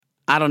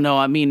I don't know.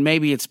 I mean,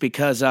 maybe it's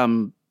because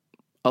I'm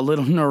a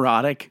little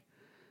neurotic,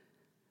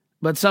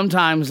 but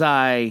sometimes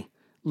I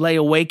lay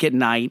awake at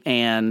night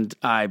and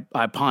I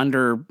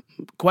ponder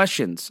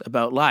questions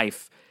about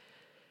life,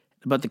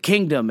 about the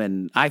kingdom,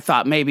 and I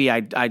thought maybe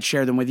I'd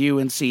share them with you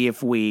and see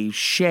if we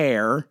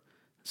share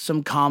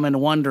some common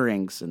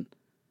wonderings. And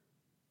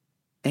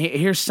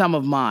here's some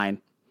of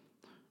mine.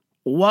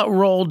 What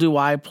role do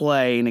I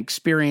play in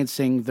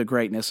experiencing the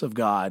greatness of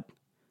God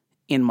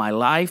in my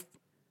life,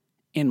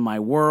 in my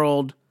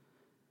world,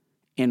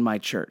 in my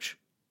church?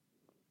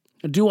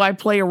 Do I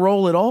play a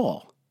role at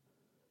all?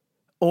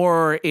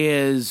 Or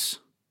is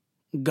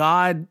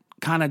God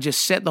kind of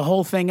just set the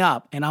whole thing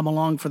up and I'm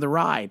along for the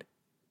ride?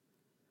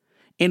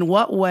 In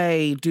what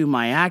way do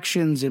my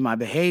actions and my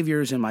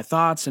behaviors and my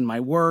thoughts and my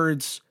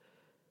words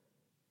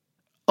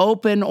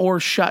open or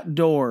shut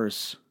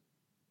doors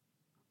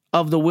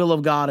of the will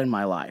of God in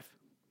my life?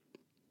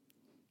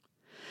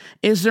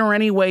 Is there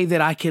any way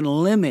that I can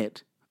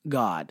limit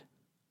God?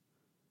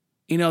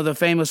 You know, the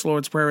famous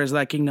Lord's Prayer is,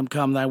 "Thy kingdom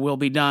come, thy will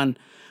be done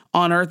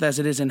on earth as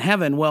it is in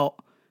heaven." Well,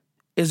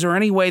 is there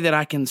any way that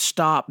I can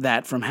stop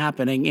that from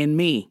happening in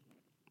me?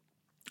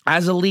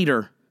 As a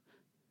leader,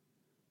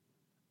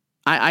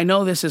 I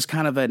know this is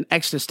kind of an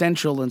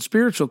existential and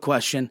spiritual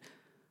question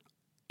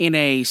in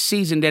a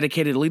season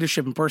dedicated to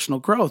leadership and personal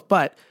growth,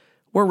 but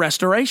we're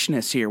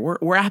restorationists here. We're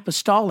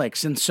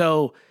apostolics. And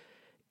so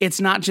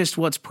it's not just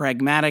what's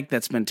pragmatic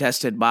that's been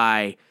tested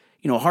by,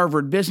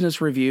 Harvard Business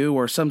Review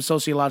or some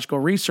sociological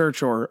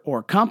research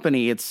or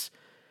company. It's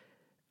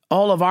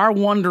all of our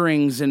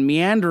wanderings and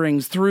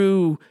meanderings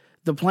through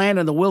the plan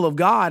and the will of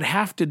God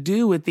have to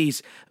do with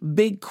these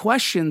big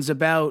questions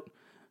about,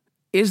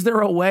 is there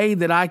a way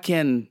that I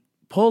can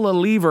pull a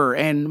lever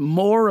and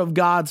more of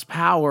God's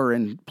power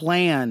and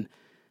plan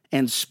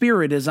and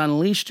spirit is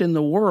unleashed in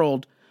the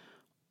world?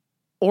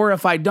 Or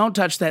if I don't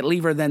touch that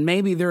lever, then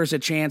maybe there's a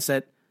chance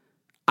that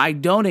I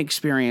don't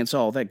experience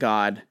all that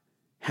God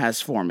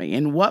has for me.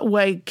 In what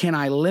way can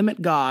I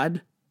limit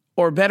God?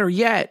 Or better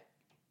yet,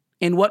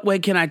 in what way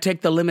can I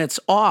take the limits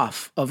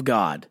off of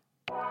God?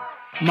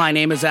 My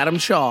name is Adam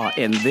Shaw,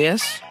 and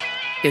this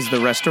is The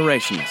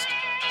Restorationist.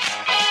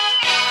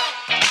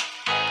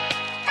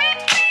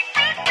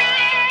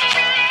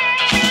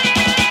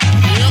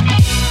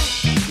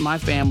 My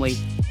family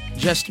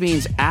just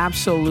means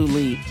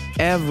absolutely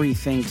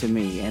everything to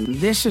me. And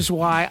this is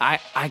why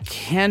I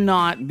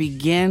cannot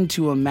begin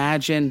to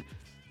imagine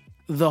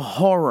the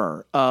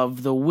horror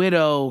of the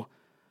widow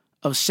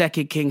of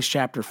 2 Kings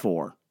chapter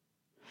 4.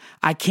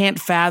 I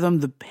can't fathom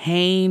the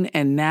pain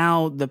and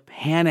now the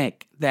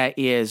panic that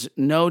is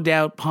no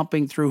doubt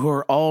pumping through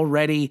her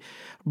already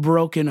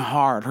broken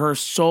heart. Her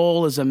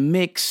soul is a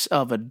mix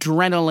of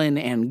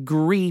adrenaline and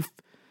grief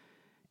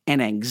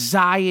and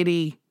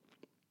anxiety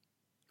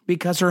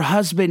because her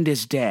husband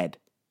is dead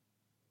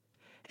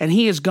and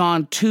he has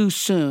gone too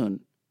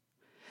soon.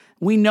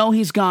 We know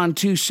he's gone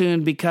too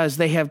soon because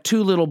they have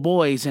two little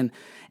boys, and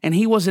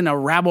he wasn't a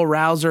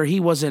rabble-rouser. He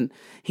wasn't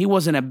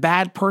a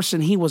bad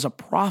person. He was a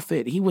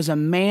prophet. He was a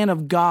man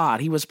of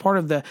God. He was part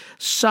of the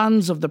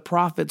sons of the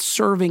prophets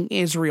serving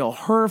Israel.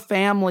 Her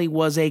family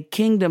was a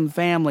kingdom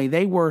family.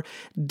 They were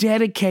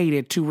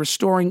dedicated to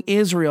restoring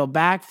Israel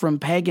back from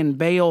pagan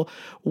Baal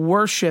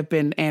worship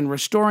and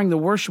restoring the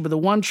worship of the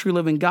one true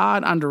living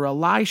God under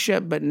Elisha,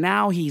 but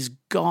now he's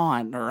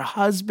gone. Her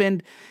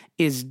husband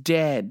is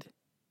dead.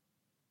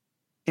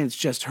 And it's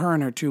just her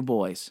and her two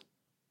boys.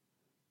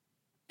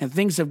 And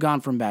things have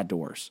gone from bad to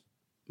worse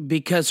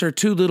because her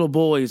two little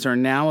boys are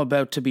now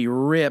about to be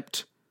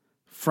ripped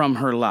from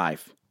her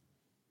life.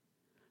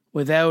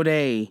 Without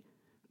a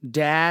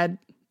dad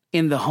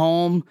in the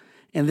home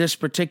in this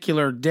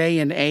particular day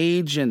and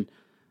age and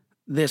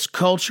this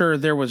culture,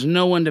 there was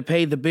no one to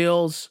pay the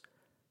bills,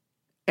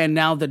 and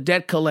now the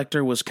debt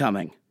collector was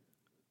coming.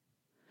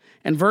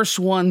 And verse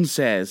 1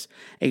 says,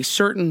 "A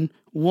certain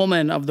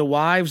woman of the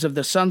wives of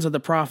the sons of the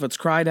prophets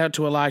cried out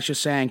to Elisha,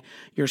 saying,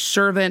 'Your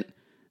servant,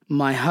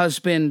 my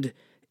husband,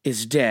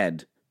 is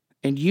dead.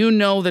 And you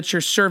know that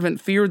your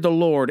servant feared the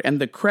Lord, and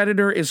the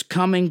creditor is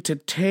coming to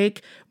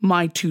take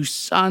my two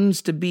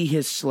sons to be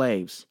his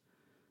slaves.'"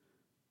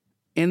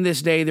 In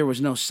this day, there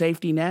was no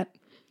safety net.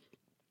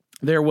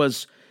 There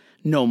was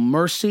no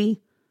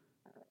mercy.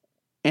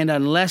 And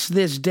unless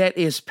this debt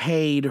is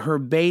paid, her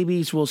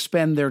babies will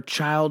spend their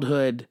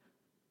childhood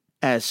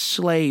as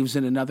slaves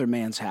in another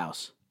man's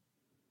house.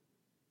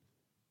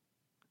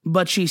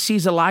 But she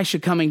sees Elisha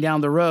coming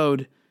down the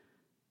road,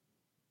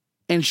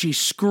 and she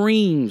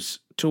screams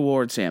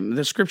towards him.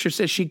 The scripture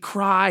says she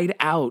cried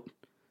out.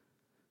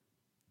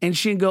 And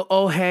she'd go,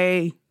 "Oh,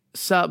 hey,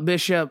 sup,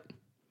 Bishop?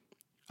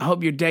 I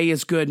hope your day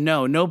is good."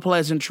 No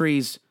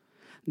pleasantries.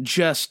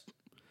 Just,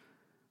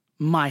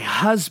 my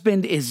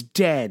husband is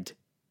dead.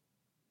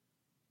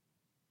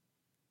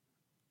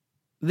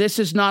 This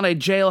is not a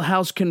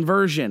jailhouse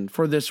conversion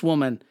for this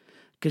woman,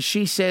 because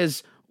she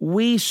says,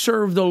 "We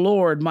serve the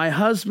Lord. My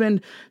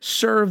husband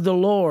served the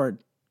Lord.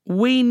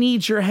 We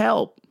need your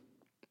help."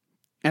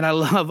 And I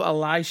love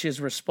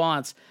Elisha's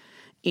response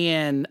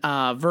in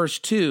verse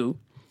 2.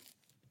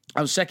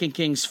 of 2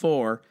 Kings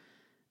 4.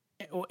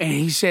 And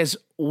he says,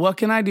 what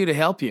can I do to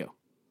help you?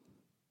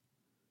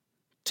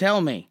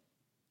 Tell me.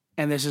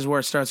 And this is where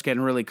it starts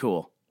getting really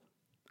cool.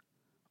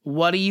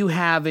 What do you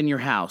have in your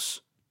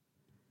house?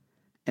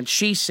 And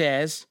she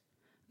says,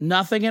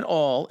 nothing at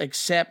all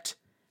except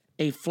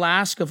a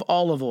flask of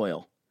olive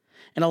oil.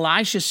 And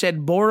Elisha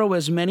said, borrow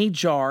as many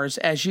jars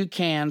as you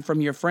can from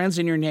your friends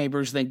and your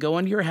neighbors, then go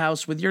into your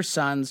house with your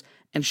sons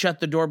and shut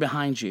the door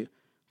behind you.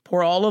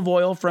 Pour olive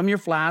oil from your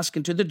flask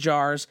into the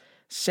jars,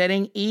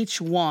 setting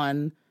each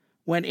one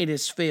when it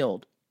is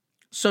filled.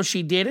 So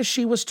she did as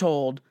she was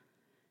told,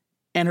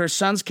 and her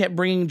sons kept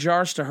bringing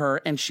jars to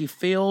her, and she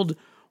filled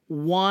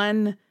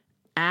one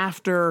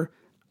after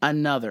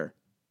another.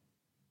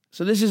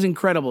 So this is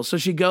incredible. So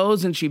she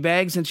goes and she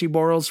begs and she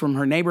borrows from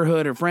her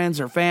neighborhood, her friends,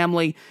 her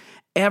family,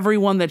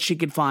 everyone that she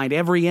could find,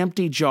 every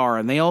empty jar,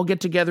 and they all get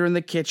together in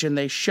the kitchen.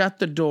 They shut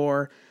the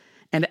door,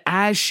 and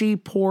as she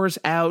pours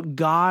out,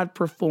 God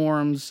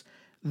performs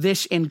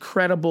this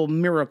incredible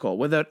miracle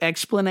without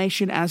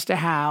explanation as to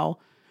how,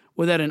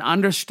 without an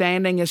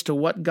understanding as to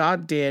what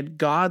God did.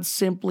 God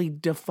simply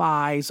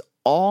defies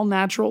all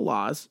natural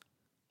laws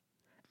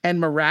and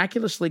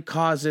miraculously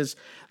causes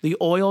the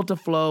oil to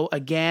flow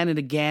again and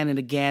again and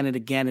again and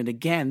again and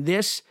again.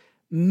 This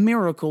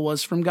miracle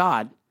was from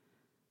God.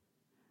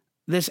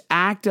 This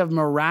act of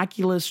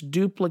miraculous,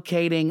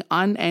 duplicating,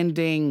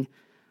 unending,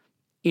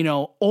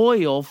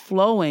 oil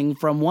flowing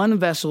from one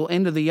vessel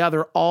into the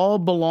other all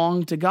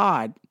belonged to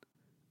God.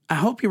 I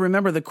hope you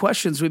remember the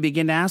questions we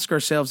begin to ask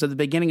ourselves at the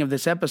beginning of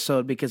this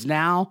episode, because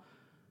now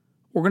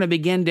we're going to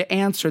begin to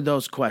answer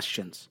those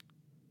questions.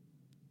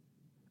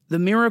 The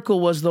miracle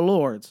was the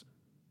Lord's.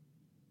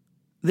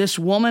 This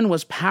woman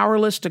was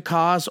powerless to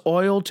cause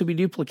oil to be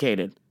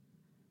duplicated.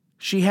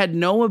 She had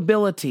no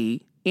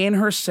ability in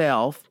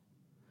herself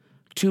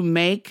to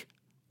make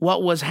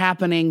what was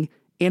happening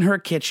in her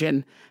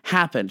kitchen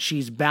happen.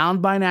 She's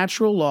bound by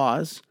natural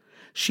laws.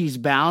 She's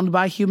bound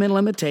by human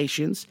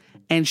limitations,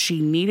 and she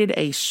needed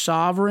a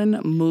sovereign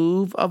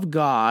move of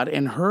God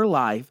in her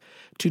life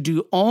to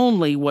do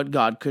only what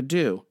God could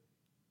do.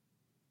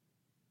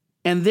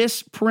 And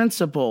this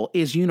principle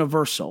is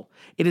universal.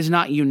 It is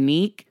not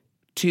unique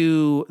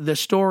to the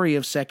story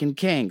of 2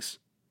 Kings.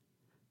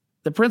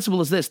 The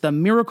principle is this: the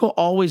miracle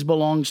always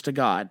belongs to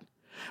God.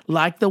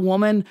 Like the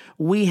woman,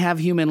 we have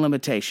human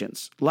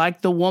limitations.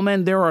 Like the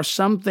woman, there are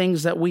some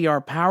things that we are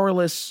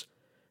powerless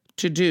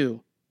to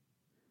do.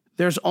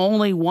 There's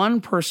only one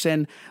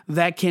person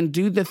that can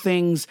do the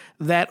things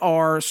that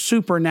are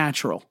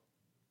supernatural,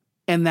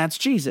 and that's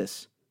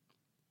Jesus.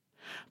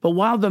 But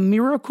while the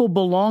miracle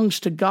belongs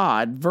to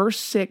God, verse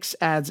 6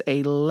 adds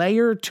a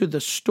layer to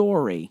the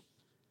story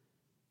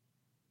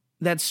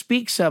that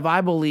speaks of,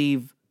 I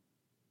believe,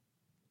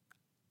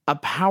 a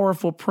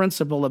powerful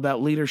principle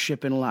about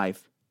leadership in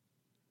life.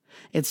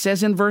 It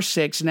says in verse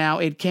 6, now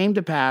it came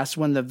to pass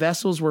when the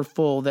vessels were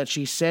full that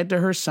she said to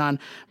her son,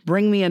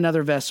 bring me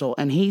another vessel.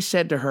 And he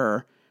said to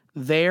her,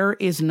 there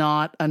is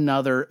not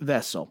another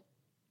vessel.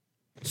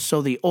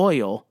 So the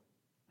oil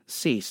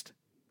ceased.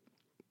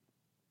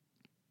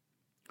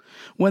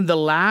 When the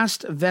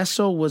last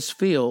vessel was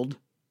filled,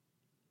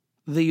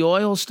 the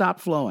oil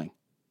stopped flowing.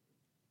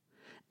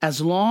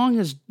 As long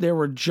as there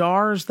were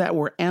jars that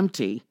were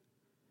empty,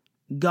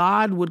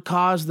 God would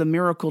cause the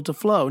miracle to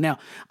flow. Now,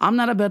 I'm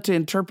not about to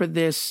interpret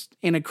this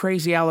in a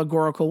crazy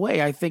allegorical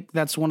way. I think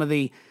that's one of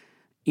the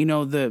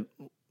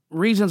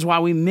reasons why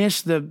we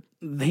miss the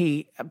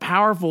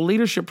powerful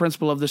leadership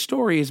principle of the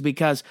story, is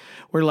because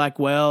we're like,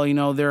 well,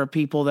 there are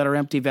people that are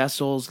empty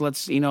vessels.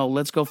 Let's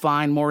go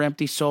find more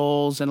empty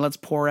souls and let's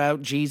pour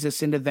out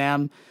Jesus into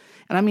them.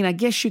 And I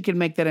guess you could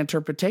make that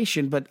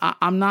interpretation, but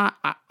I'm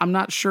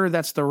not sure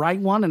that's the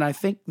right one. And I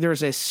think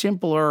there's a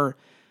simpler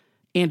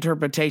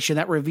interpretation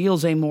that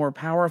reveals a more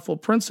powerful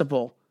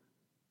principle.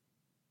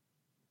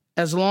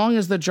 As long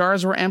as the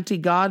jars were empty,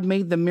 God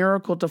made the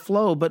miracle to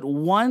flow. But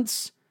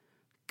once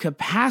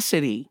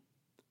capacity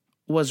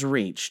was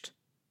reached,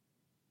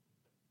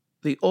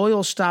 the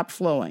oil stopped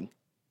flowing.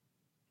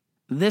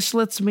 This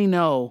lets me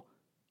know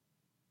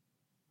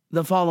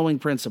the following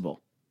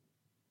principle.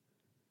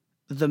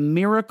 The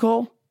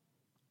miracle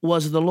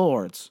was the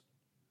Lord's,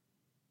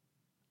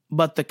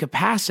 but the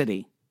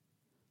capacity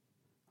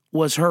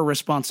was her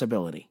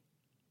responsibility.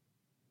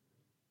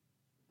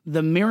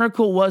 The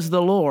miracle was the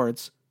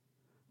Lord's,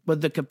 but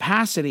the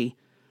capacity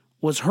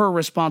was her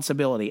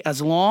responsibility.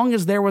 As long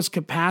as there was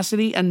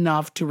capacity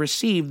enough to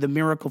receive, the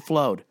miracle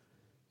flowed.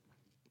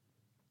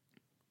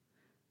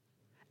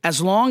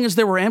 As long as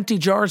there were empty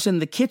jars in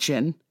the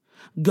kitchen,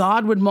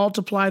 God would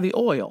multiply the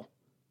oil.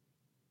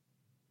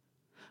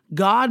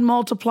 God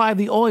multiplied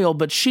the oil,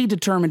 but she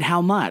determined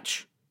how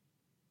much.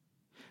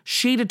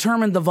 She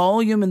determined the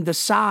volume and the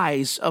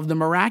size of the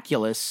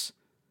miraculous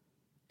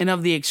and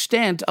of the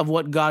extent of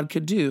what God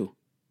could do.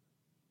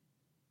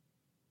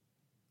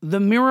 The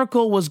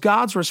miracle was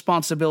God's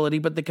responsibility,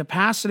 but the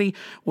capacity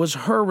was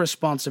her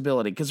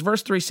responsibility. Because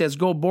verse 3 says,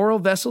 go borrow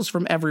vessels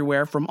from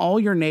everywhere, from all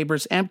your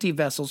neighbors, empty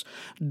vessels.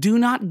 Do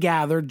not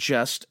gather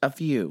just a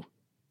few.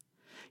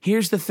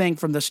 Here's the thing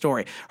from the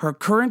story. Her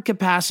current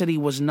capacity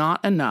was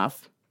not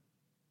enough,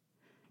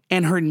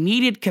 and her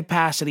needed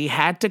capacity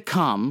had to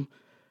come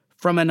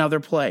from another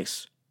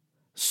place.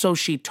 So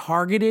she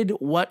targeted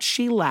what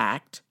she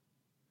lacked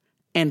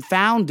and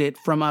found it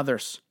from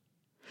others.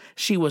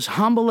 She was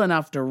humble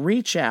enough to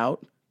reach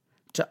out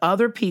to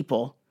other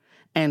people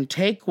and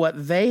take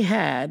what they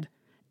had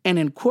and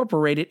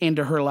incorporate it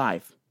into her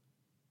life.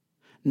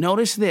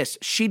 Notice this,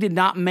 she did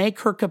not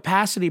make her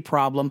capacity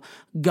problem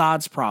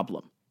God's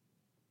problem.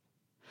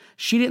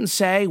 She didn't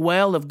say,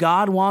 well, if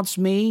God wants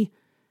me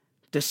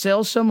to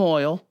sell some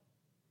oil,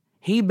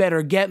 he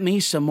better get me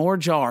some more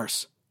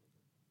jars.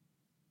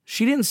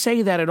 She didn't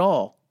say that at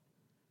all.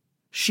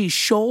 She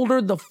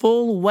shouldered the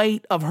full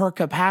weight of her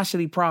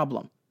capacity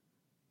problem.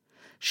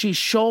 She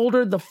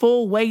shouldered the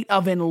full weight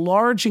of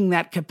enlarging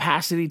that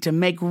capacity to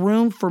make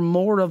room for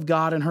more of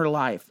God in her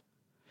life.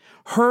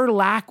 Her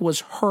lack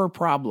was her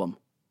problem,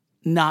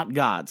 not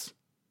God's.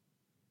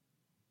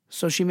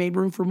 So she made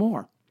room for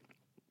more.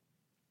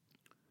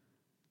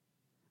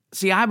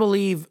 See, I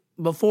believe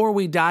before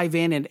we dive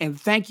in, and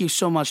thank you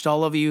so much to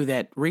all of you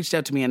that reached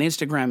out to me on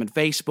Instagram and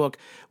Facebook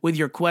with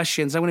your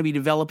questions. I'm going to be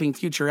developing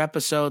future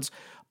episodes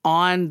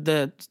on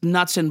the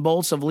nuts and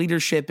bolts of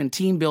leadership and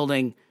team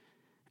building.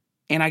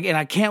 And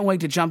I can't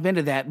wait to jump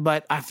into that,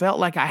 but I felt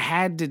like I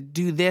had to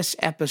do this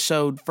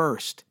episode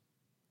first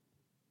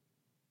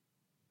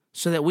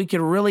so that we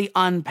could really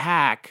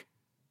unpack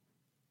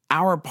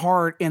our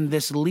part in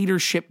this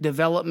leadership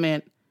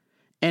development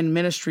and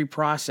ministry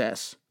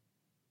process.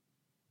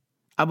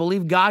 I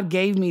believe God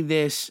gave me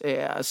this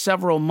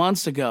several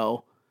months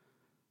ago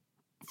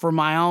for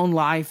my own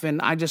life,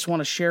 and I just want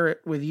to share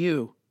it with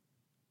you.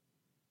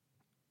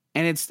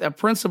 And it's a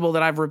principle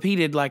that I've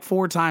repeated like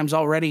 4 times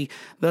already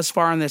thus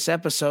far in this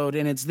episode,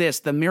 and it's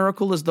this: the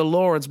miracle is the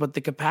Lord's, but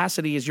the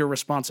capacity is your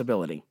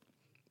responsibility.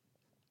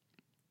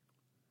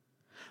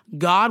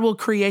 God will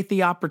create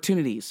the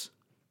opportunities,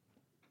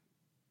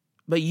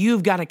 but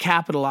you've got to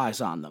capitalize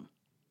on them.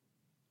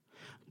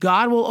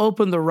 God will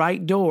open the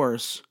right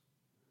doors,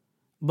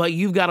 but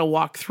you've got to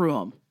walk through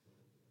them.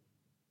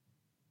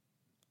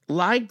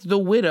 Like the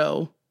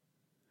widow,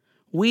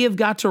 we have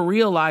got to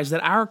realize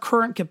that our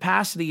current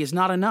capacity is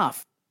not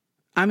enough.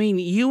 I mean,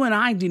 you and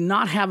I do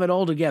not have it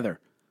all together.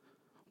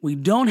 We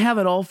don't have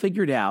it all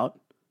figured out.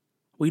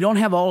 We don't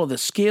have all of the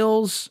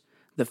skills,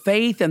 the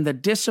faith, and the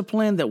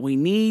discipline that we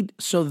need.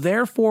 So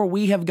therefore,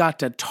 we have got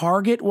to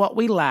target what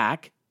we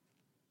lack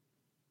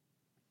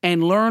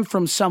and learn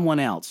from someone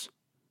else.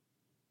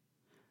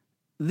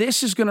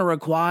 This is going to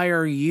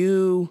require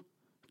you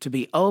to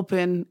be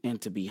open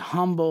and to be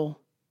humble,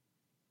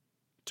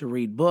 to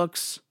read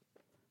books,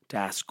 to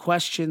ask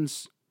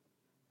questions,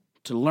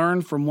 to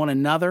learn from one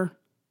another,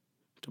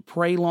 to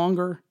pray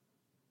longer,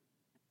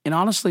 and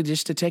honestly,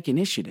 just to take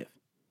initiative.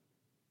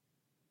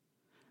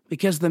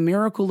 Because the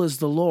miracle is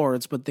the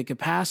Lord's, but the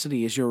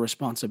capacity is your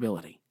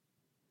responsibility.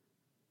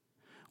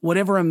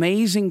 Whatever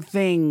amazing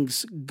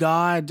things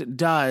God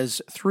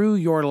does through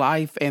your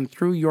life and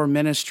through your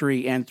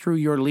ministry and through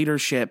your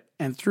leadership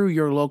and through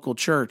your local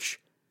church,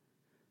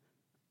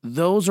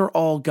 those are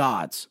all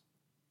God's.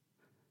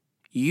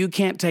 You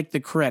can't take the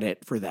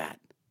credit for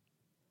that.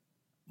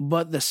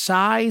 But the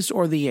size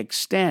or the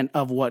extent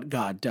of what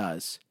God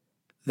does,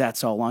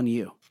 that's all on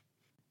you.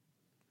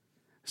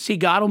 See,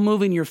 God will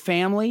move in your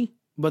family,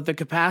 but the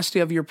capacity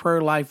of your prayer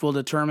life will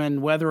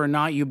determine whether or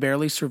not you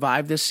barely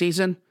survive this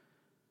season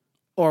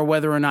or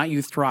whether or not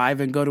you thrive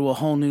and go to a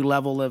whole new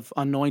level of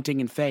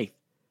anointing and faith.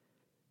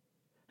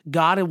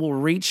 God will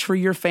reach for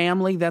your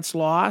family that's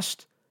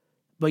lost,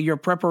 but your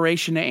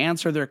preparation to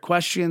answer their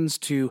questions,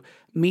 to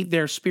meet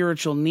their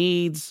spiritual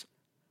needs,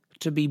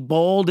 to be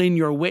bold in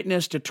your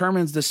witness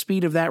determines the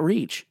speed of that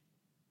reach.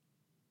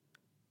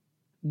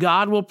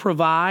 God will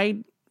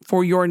provide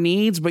for your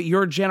needs, but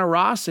your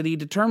generosity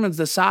determines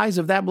the size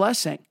of that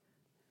blessing.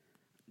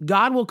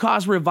 God will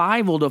cause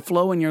revival to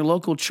flow in your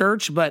local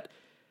church, but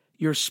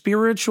your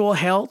spiritual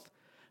health,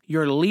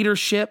 your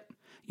leadership,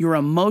 your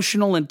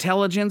emotional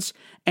intelligence,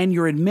 and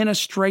your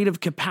administrative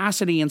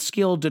capacity and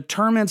skill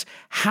determines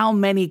how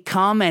many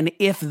come and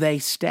if they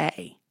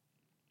stay.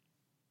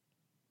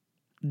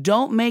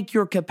 Don't make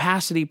your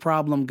capacity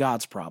problem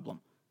God's problem.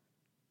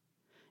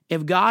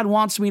 If God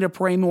wants me to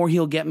pray more,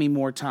 he'll get me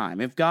more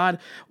time. If God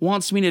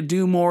wants me to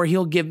do more,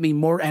 he'll give me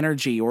more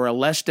energy or a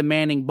less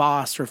demanding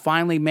boss or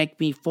finally make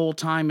me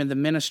full-time in the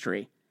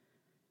ministry.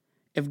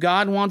 If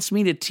God wants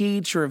me to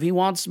teach or if he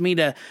wants me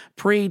to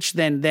preach,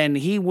 then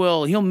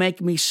he'll make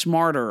me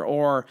smarter.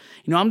 Or,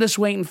 I'm just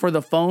waiting for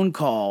the phone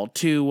call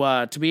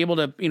to be able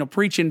to,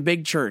 preach in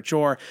big church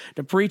or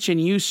to preach in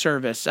youth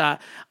service.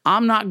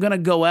 I'm not going to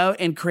go out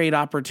and create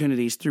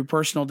opportunities through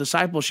personal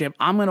discipleship.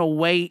 I'm going to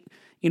wait.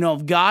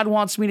 If God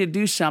wants me to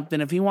do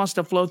something, if he wants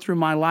to flow through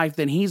my life,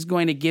 then he's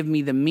going to give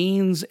me the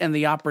means and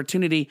the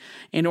opportunity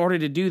in order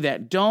to do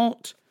that.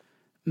 Don't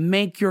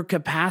make your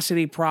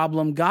capacity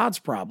problem God's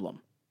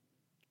problem.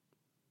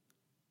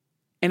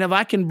 And if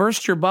I can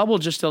burst your bubble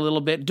just a little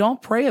bit,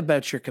 don't pray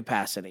about your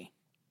capacity.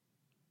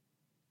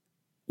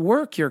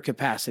 Work your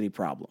capacity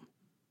problem.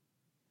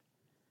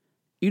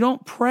 You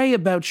don't pray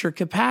about your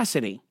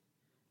capacity.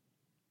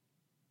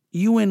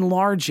 You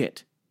enlarge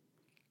it.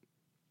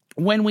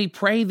 When we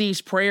pray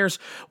these prayers,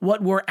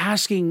 what we're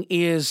asking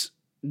is,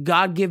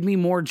 God, give me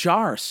more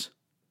jars.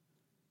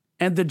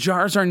 And the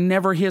jars are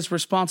never his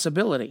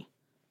responsibility.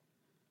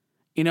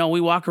 You know,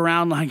 we walk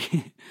around like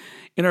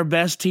in our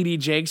best TD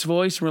Jakes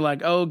voice. We're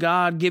like, oh,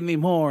 God, give me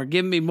more.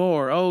 Give me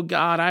more. Oh,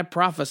 God, I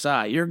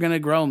prophesy. You're going to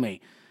grow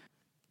me.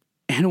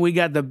 And we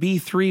got the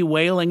B3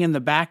 wailing in the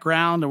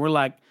background. And we're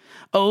like,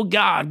 oh,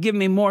 God, give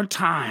me more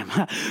time.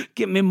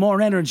 Give me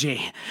more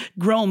energy.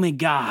 Grow me,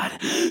 God.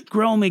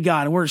 Grow me,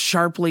 God. And we're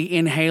sharply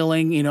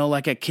inhaling, you know,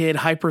 like a kid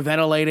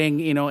hyperventilating,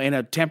 you know, in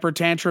a temper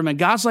tantrum. And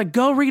God's like,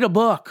 go read a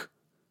book.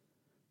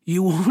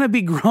 You want to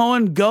be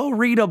growing? Go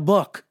read a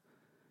book.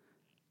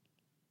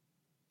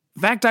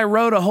 In fact, I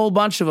wrote a whole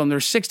bunch of them.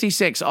 There's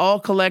 66, all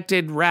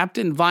collected, wrapped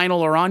in vinyl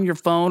or on your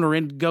phone or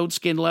in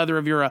goatskin leather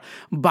if you're a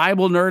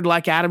Bible nerd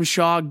like Adam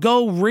Shaw.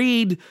 Go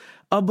read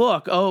a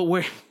book.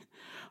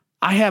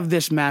 I have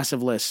this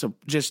massive list, so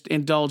just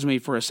indulge me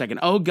for a second.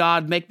 Oh,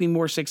 God, make me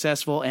more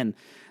successful. And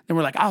then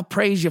we're like, I'll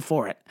praise you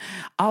for it.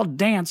 I'll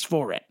dance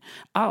for it.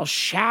 I'll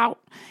shout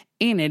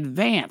in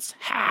advance.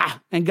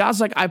 Ha! And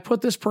God's like, I put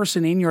this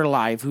person in your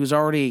life who's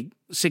already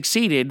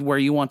succeeded where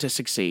you want to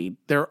succeed.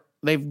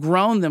 They've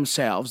grown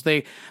themselves.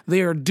 They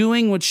are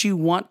doing what you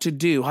want to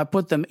do. I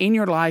put them in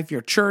your life,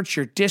 your church,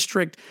 your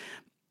district,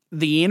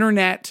 the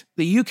internet,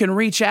 that you can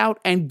reach out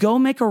and go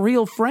make a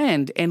real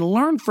friend and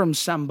learn from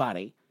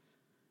somebody.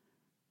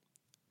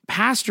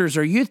 Pastors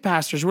or youth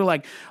pastors, we're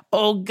like,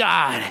 oh,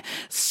 God,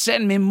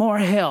 send me more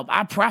help.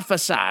 I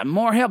prophesy,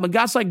 more help. And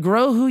God's like,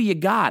 grow who you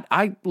got.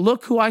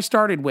 Look who I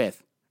started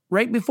with.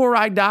 Right before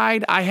I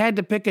died, I had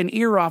to pick an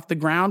ear off the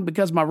ground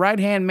because my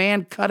right-hand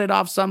man cut it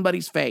off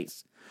somebody's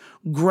face.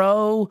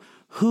 Grow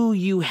who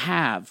you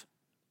have,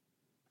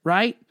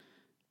 right?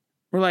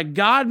 We're like,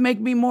 God,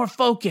 make me more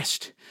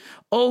focused.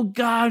 Oh,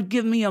 God,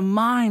 give me a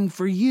mind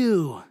for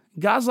you.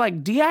 God's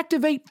like,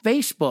 deactivate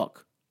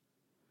Facebook.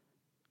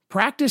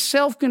 Practice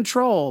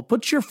self-control.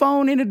 Put your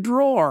phone in a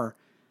drawer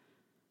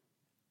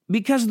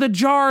because the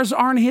jars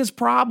aren't his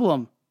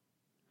problem.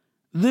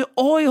 The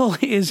oil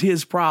is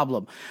his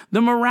problem.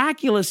 The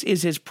miraculous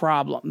is his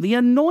problem. The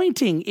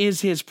anointing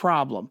is his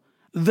problem.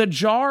 The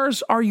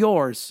jars are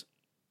yours.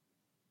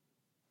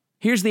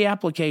 Here's the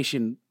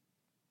application.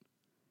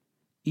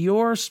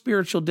 Your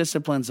spiritual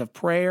disciplines of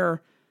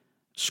prayer,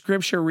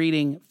 scripture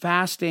reading,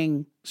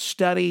 fasting,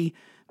 study,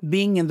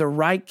 being in the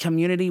right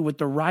community with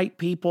the right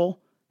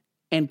people,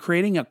 and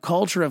creating a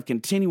culture of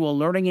continual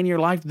learning in your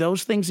life,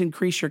 those things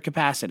increase your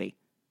capacity.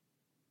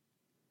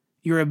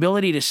 Your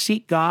ability to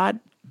seek God,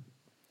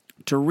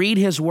 to read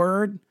his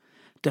word,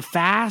 to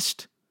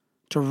fast,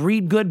 to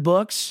read good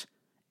books,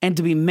 and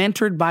to be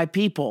mentored by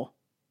people.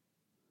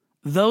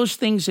 Those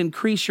things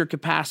increase your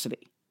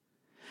capacity.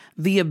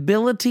 The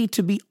ability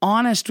to be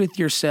honest with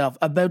yourself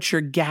about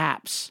your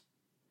gaps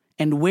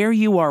and where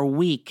you are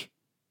weak.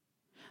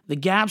 The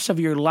gaps of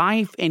your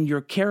life and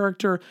your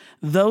character,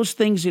 those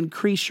things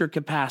increase your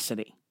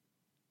capacity.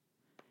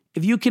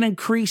 If you can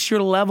increase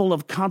your level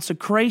of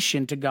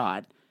consecration to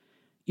God,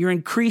 you're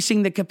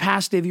increasing the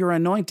capacity of your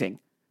anointing.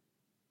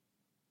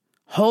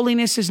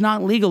 Holiness is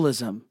not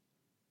legalism.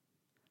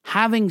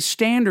 Having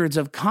standards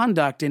of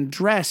conduct and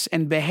dress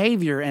and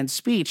behavior and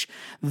speech,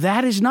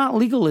 that is not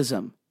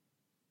legalism.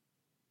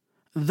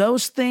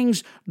 Those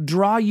things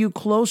draw you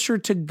closer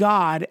to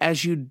God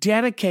as you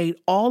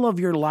dedicate all of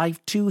your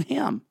life to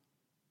him.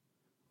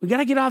 We got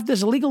to get off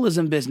this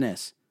legalism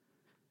business.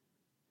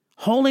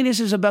 Holiness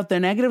is about the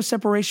negative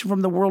separation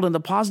from the world and the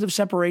positive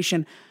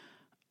separation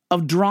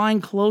of drawing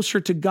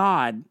closer to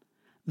God.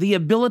 The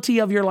ability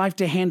of your life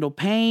to handle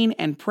pain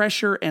and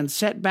pressure and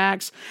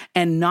setbacks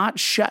and not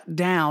shut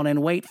down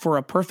and wait for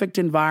a perfect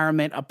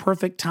environment, a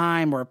perfect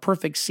time, or a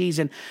perfect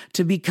season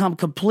to become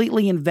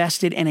completely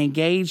invested and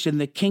engaged in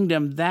the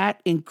kingdom,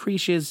 that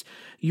increases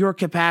your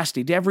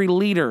capacity. To every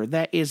leader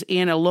that is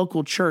in a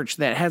local church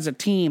that has a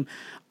team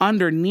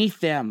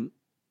underneath them,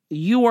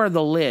 you are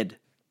the lid.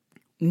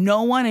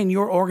 No one in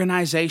your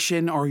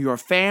organization or your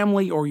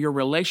family or your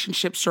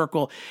relationship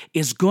circle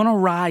is going to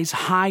rise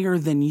higher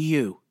than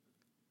you.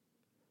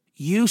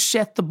 You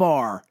set the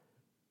bar.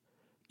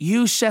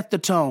 You set the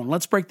tone.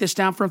 Let's break this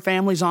down from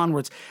families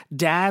onwards.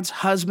 Dads,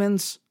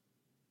 husbands,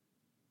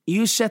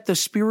 you set the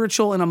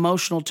spiritual and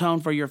emotional tone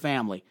for your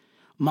family.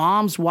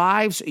 Moms,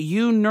 wives,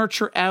 you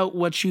nurture out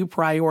what you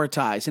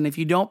prioritize. And if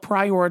you don't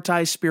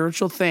prioritize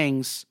spiritual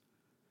things,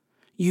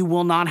 you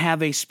will not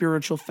have a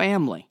spiritual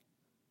family.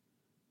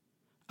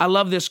 I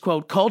love this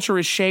quote. Culture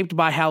is shaped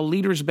by how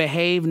leaders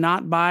behave,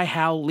 not by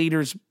how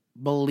leaders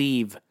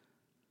believe.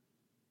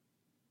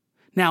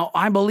 Now,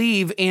 I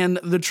believe in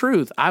the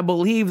truth. I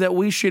believe that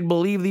we should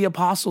believe the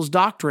apostles'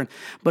 doctrine.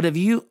 But if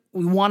you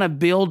want to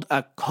build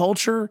a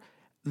culture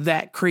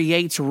that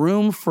creates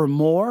room for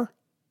more,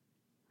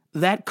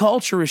 that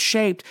culture is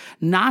shaped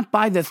not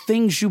by the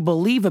things you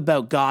believe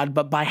about God,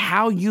 but by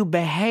how you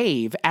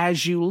behave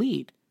as you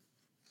lead.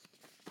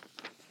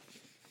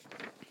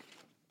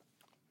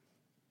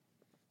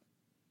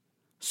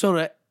 So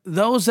to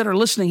those that are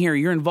listening here,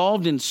 you're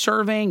involved in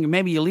serving,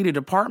 maybe you lead a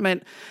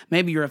department,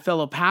 maybe you're a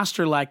fellow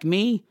pastor like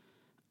me.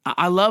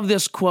 I love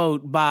this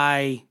quote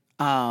by,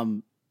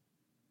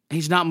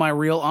 he's not my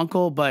real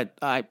uncle, but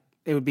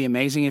it would be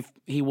amazing if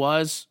he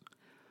was,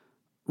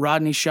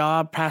 Rodney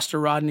Shaw, Pastor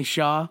Rodney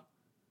Shaw.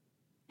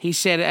 He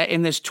said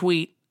in this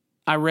tweet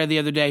I read the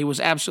other day, he was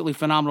absolutely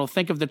phenomenal.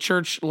 Think of the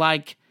church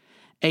like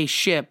a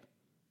ship.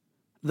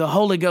 The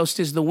Holy Ghost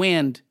is the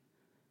wind.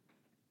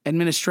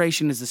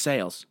 Administration is the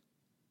sails.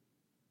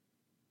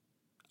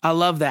 I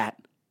love that.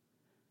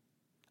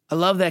 I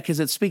love that because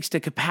it speaks to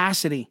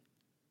capacity.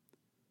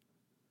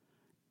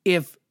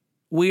 If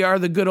we are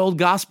the good old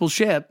gospel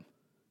ship,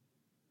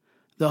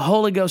 the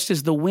Holy Ghost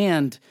is the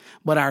wind,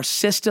 but our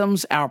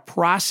systems, our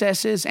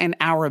processes, and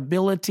our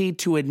ability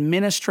to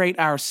administrate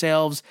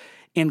ourselves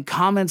in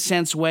common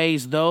sense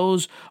ways,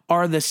 those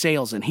are the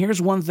sails. And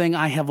here's one thing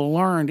I have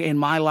learned in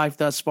my life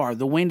thus far.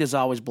 The wind is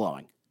always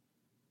blowing.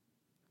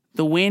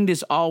 The wind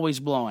is always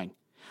blowing.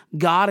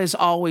 God is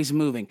always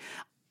moving.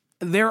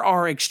 There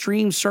are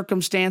extreme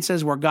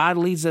circumstances where God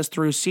leads us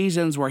through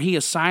seasons where he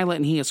is silent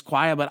and he is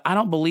quiet, but I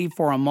don't believe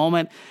for a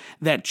moment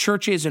that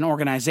churches and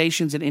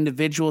organizations and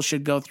individuals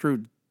should go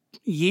through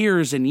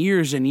years and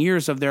years and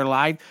years of their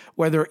life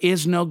where there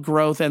is no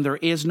growth and there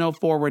is no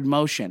forward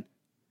motion.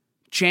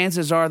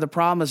 Chances are the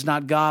problem is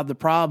not God. The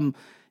problem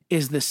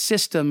is the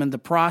system and the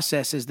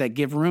processes that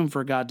give room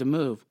for God to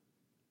move.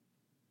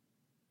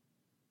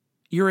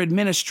 Your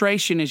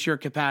administration is your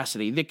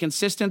capacity. The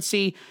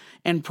consistency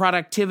and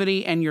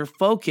productivity and your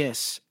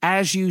focus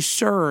as you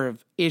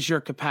serve is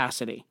your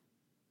capacity.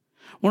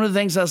 One of the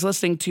things I was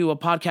listening to a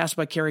podcast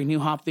by Carrie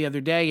Newhoff the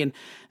other day, and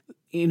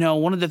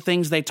one of the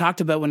things they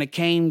talked about when it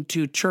came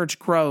to church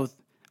growth,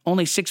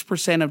 only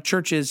 6% of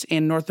churches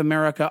in North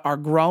America are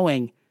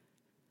growing.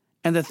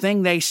 And the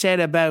thing they said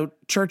about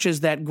churches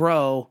that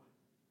grow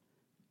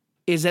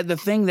is that the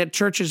thing that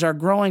churches are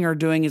growing are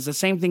doing is the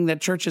same thing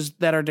that churches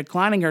that are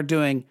declining are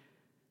doing.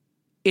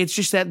 It's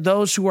just that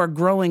those who are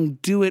growing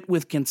do it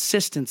with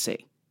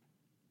consistency.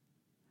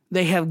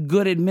 They have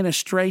good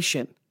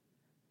administration.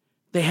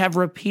 They have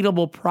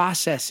repeatable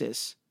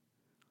processes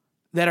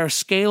that are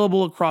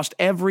scalable across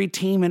every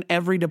team and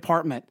every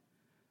department.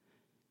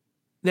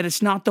 That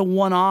it's not the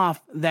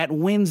one-off that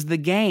wins the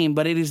game,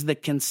 but it is the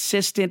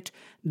consistent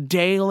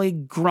daily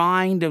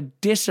grind of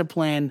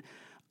discipline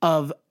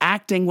of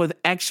acting with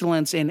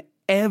excellence in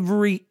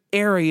every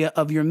area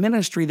of your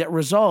ministry that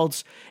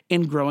results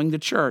in growing the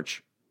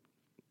church.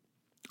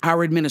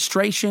 Our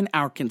administration,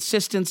 our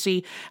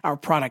consistency, our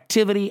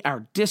productivity,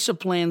 our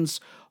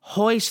disciplines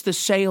hoist the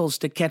sails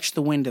to catch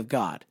the wind of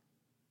God.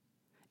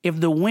 If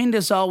the wind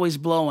is always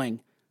blowing,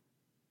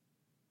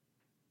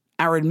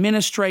 our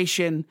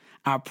administration,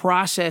 our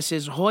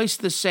processes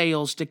hoist the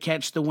sails to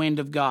catch the wind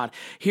of God.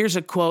 Here's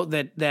a quote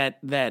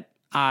that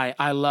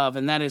I love,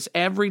 and that is,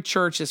 every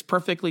church is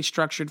perfectly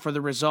structured for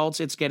the results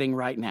it's getting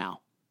right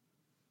now.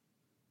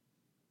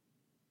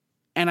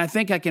 And I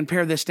think I can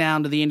pare this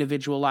down to the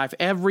individual life.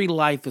 Every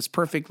life is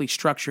perfectly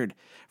structured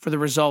for the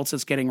results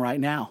it's getting right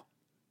now.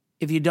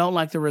 If you don't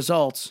like the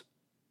results,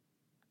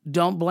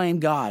 don't blame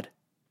God.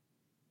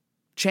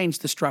 Change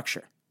the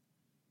structure.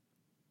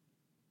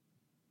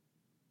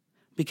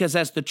 Because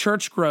as the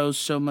church grows,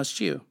 so must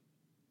you.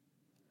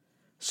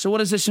 So what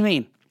does this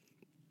mean?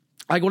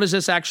 What does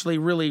this actually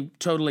really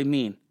totally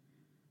mean?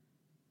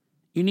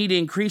 You need to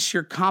increase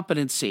your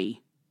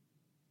competency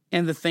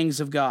in the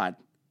things of God.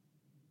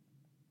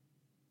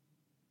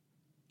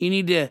 You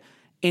need to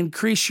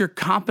increase your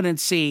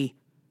competency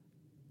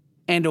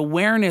and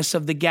awareness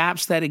of the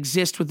gaps that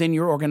exist within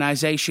your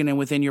organization and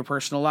within your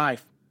personal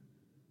life.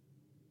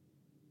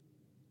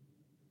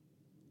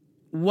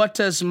 What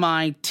does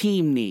my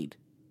team need?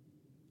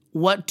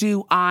 What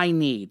do I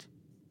need?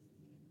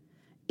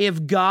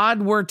 If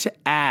God were to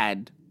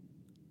add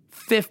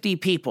 50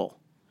 people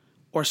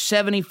or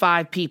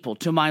 75 people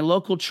to my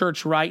local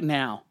church right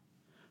now,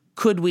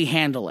 could we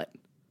handle it?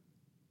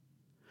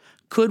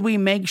 Could we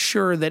make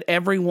sure that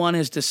everyone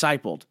is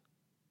discipled?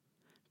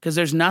 Because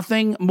there's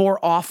nothing more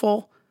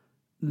awful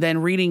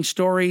than reading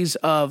stories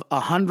of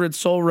 100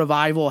 soul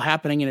revival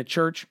happening in a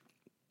church,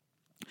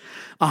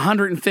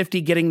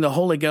 150 getting the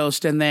Holy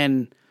Ghost, and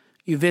then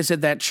you visit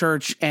that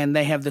church and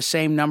they have the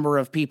same number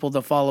of people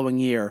the following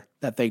year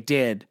that they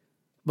did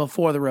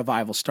before the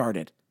revival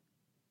started.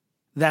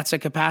 That's a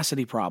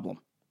capacity problem.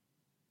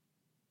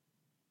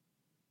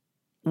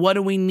 What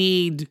do we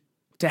need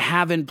to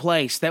have in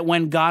place that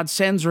when God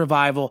sends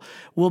revival,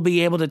 we'll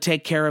be able to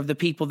take care of the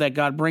people that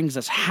God brings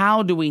us?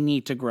 How do we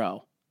need to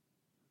grow?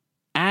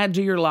 Add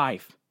to your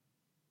life.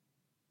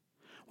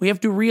 We have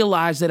to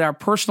realize that our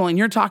personal, and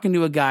you're talking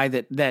to a guy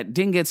that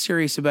didn't get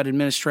serious about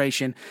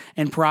administration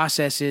and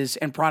processes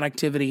and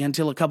productivity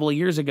until a couple of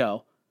years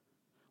ago.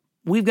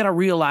 We've got to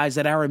realize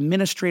that our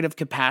administrative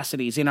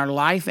capacities in our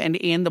life and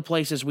in the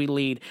places we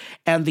lead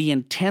and the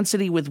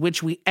intensity with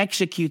which we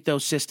execute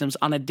those systems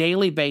on a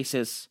daily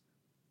basis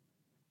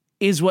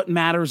is what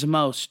matters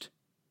most.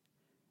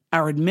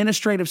 our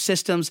administrative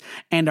systems,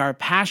 and our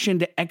passion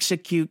to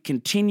execute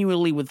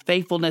continually with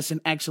faithfulness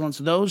and excellence,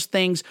 those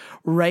things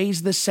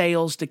raise the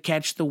sails to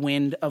catch the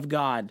wind of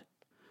God.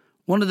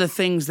 One of the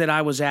things that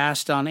I was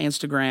asked on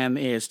Instagram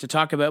is to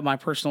talk about my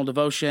personal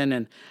devotion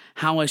and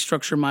how I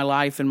structure my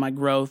life and my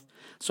growth.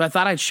 So I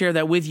thought I'd share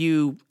that with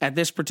you at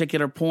this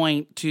particular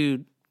point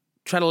to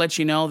try to let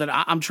you know that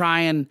I'm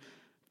trying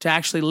to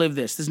actually live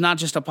this. This is not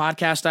just a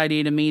podcast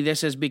idea to me.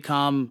 This has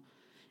become...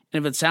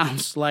 And if it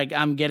sounds like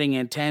I'm getting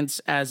intense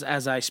as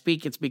I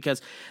speak, it's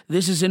because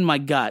this is in my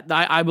gut.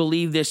 I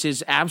believe this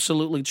is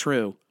absolutely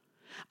true.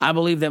 I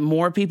believe that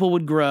more people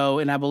would grow,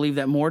 and I believe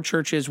that more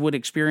churches would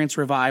experience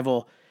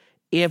revival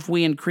if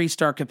we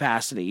increased our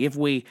capacity, if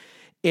we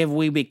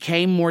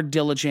became more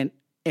diligent,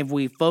 if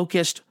we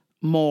focused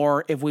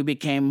more, if we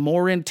became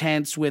more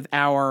intense with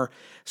our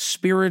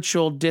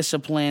spiritual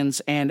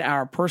disciplines and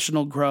our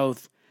personal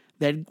growth,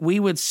 that we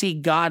would see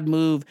God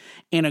move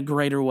in a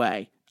greater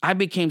way. I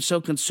became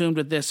so consumed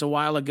with this a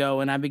while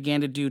ago, and I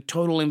began to do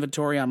total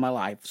inventory on my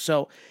life.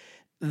 So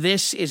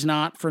this is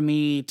not for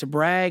me to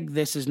brag.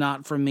 This is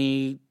not for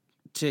me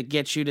to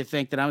get you to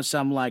think that I'm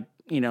some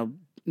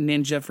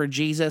ninja for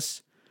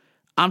Jesus.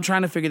 I'm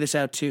trying to figure this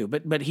out too.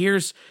 But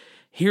here's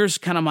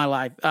kind of my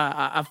life.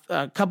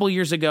 A couple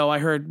years ago, I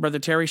heard Brother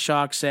Terry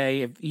Schock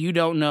say, if you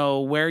don't know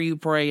where you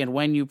pray and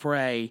when you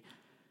pray,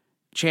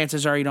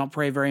 chances are you don't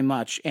pray very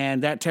much.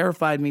 And that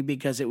terrified me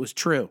because it was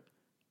true.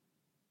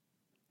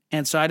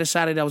 And so I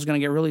decided I was going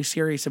to get really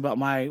serious about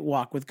my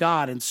walk with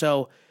God. And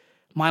so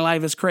my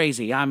life is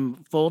crazy.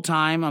 I'm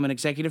full-time. I'm an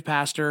executive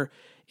pastor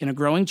in a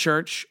growing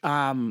church.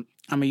 I'm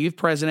a youth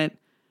president.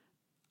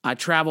 I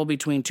travel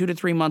between 2 to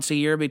 3 months a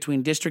year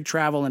between district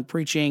travel and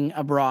preaching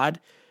abroad.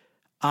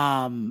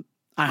 I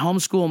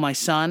homeschool my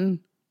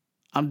son.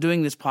 I'm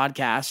doing this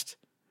podcast,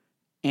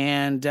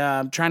 and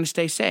I'm trying to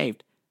stay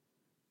saved.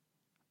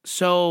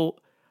 So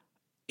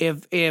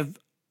if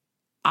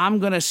I'm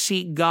going to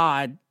seek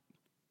God,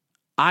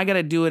 I got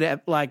to do it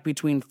at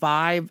between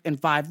 5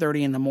 and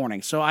 5:30 in the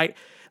morning. So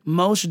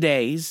most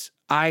days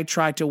I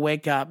try to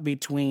wake up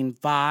between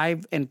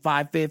 5 and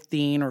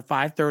 5:15 or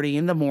 5:30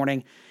 in the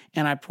morning,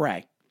 and I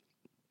pray.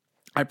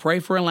 I pray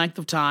for a length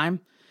of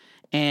time,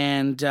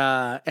 and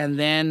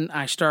then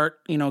I start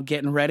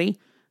getting ready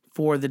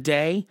for the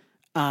day.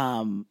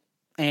 And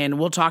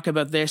we'll talk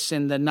about this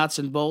in the nuts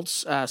and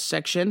bolts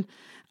section.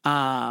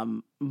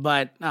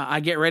 But I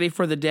get ready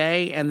for the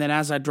day, and then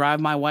as I drive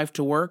my wife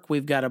to work,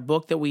 we've got a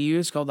book that we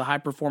use called the High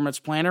Performance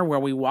Planner, where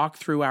we walk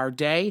through our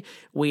day.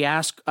 We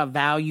ask a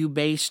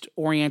value-based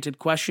oriented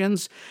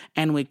questions,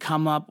 and we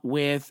come up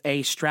with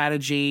a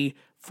strategy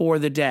for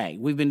the day.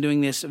 We've been doing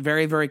this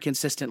very, very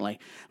consistently.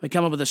 We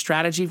come up with a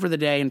strategy for the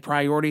day and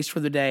priorities for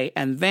the day,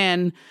 and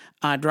then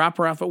I drop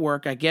her off at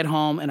work, I get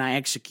home, and I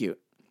execute.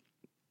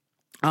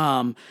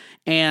 Then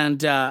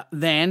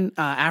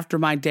after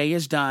my day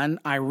is done,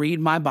 I read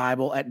my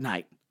Bible at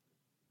night.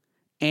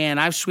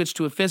 And I've switched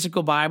to a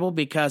physical Bible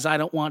because I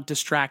don't want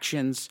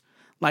distractions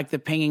like the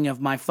pinging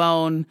of my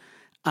phone,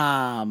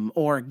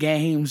 or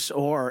games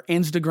or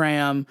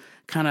Instagram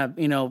kind of,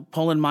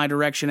 pulling my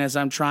direction as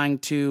I'm trying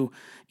to,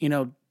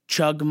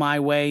 chug my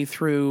way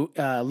through,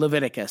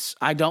 Leviticus.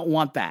 I don't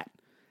want that.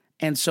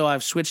 And so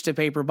I've switched to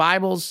paper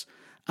Bibles,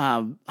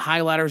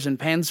 highlighters and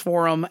pens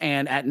for them,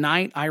 and at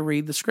night I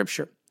read the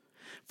scripture.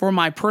 For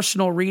my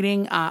personal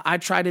reading, I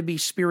try to be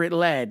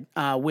spirit-led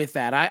with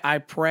that. I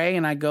pray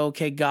and I go,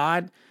 okay,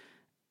 God,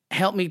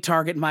 help me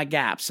target my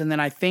gaps. And then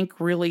I think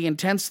really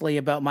intensely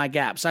about my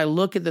gaps. I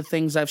look at the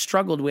things I've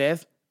struggled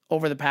with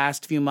over the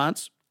past few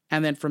months,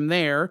 and then from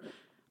there,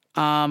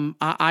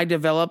 I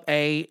develop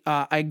a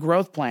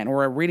growth plan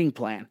or a reading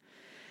plan.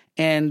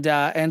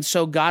 And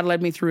so God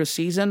led me through a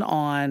season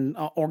on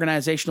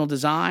organizational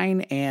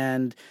design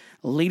and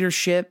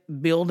leadership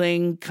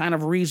building kind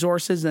of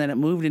resources, and then it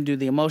moved into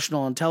the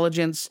emotional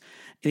intelligence,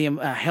 the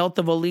health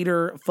of a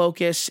leader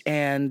focus.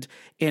 And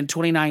in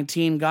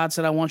 2019, God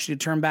said, I want you to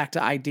turn back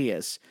to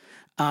ideas.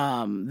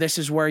 This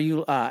is where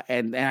you,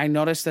 and I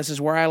noticed this is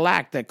where I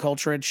lacked, that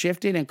culture had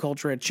shifted and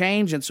culture had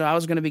changed. And so I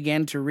was going to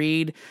begin to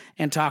read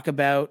and talk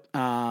about,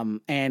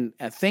 and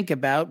think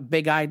about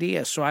big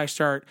ideas. So I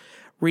start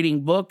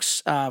reading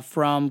books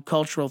from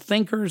cultural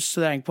thinkers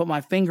so that I can put my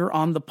finger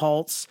on the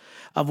pulse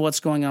of what's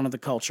going on in the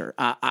culture.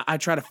 I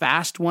try to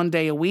fast one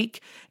day a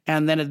week,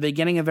 and then at the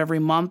beginning of every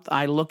month,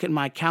 I look at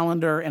my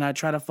calendar and I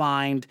try to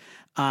find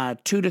 2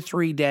 to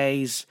 3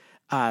 days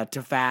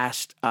to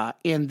fast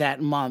in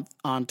that month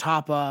on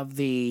top of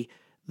the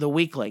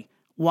weekly.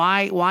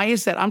 Why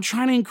is that? I'm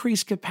trying to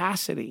increase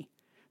capacity.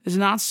 It's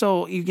not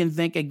so you can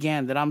think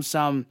again that I'm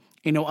some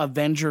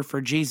avenger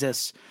for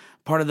Jesus,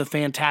 part of the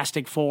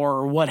Fantastic Four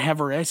or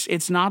whatever.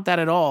 It's not that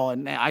at all.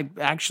 And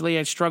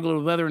I struggled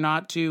with whether or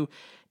not to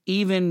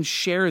even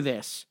share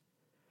this.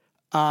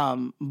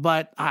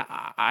 But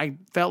I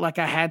felt like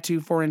I had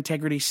to for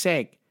integrity's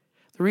sake.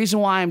 The reason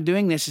why I'm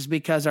doing this is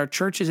because our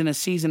church is in a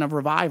season of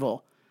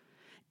revival.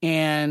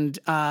 And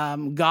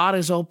God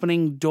is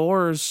opening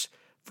doors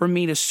for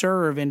me to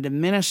serve and to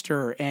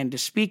minister and to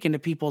speak into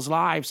people's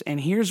lives. And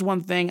here's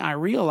one thing I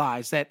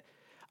realized, that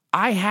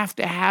I have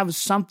to have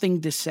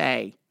something to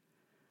say.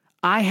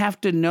 I have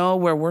to know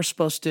where we're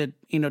supposed to,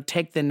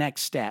 take the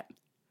next step.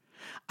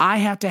 I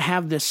have to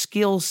have the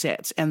skill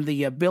sets and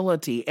the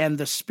ability and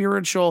the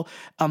spiritual,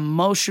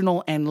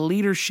 emotional, and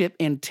leadership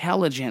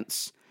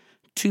intelligence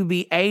to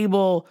be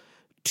able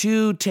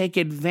to take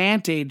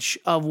advantage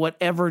of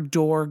whatever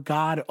door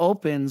God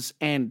opens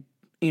and,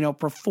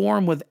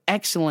 perform with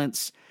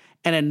excellence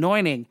and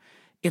anointing.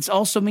 It's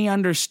also me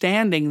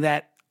understanding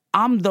that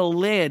I'm the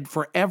lid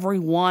for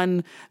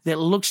everyone that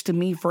looks to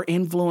me for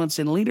influence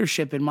and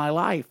leadership in my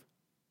life.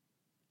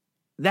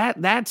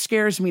 That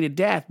scares me to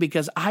death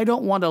because I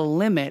don't want to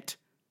limit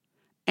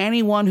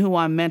anyone who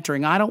I'm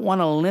mentoring. I don't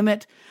want to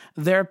limit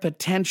their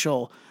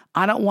potential.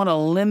 I don't want to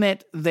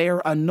limit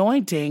their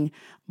anointing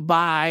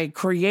by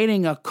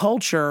creating a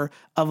culture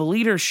of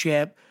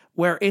leadership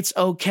where it's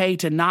okay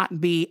to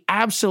not be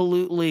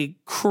absolutely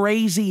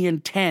crazy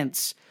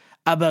intense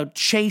about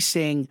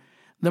chasing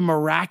the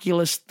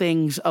miraculous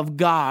things of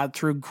God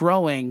through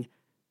growing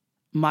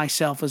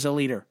myself as a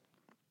leader.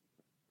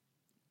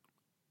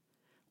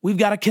 We've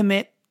got to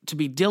commit to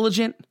be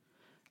diligent,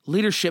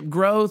 leadership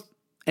growth,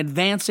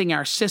 advancing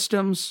our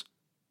systems.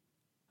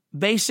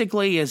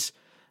 Basically, as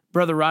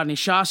Brother Rodney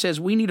Shaw says,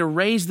 we need to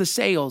raise the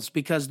sails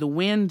because the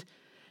wind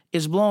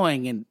is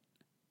blowing. And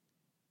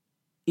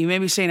you may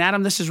be saying,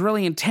 Adam, this is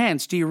really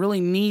intense. Do you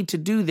really need to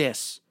do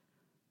this?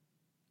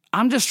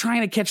 I'm just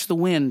trying to catch the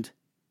wind.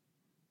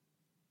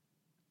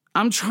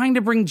 I'm trying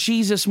to bring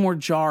Jesus more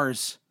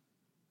jars.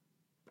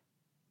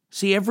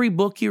 See, every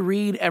book you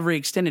read, every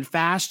extended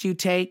fast you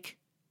take,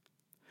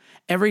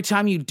 every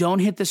time you don't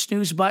hit the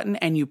snooze button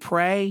and you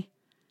pray,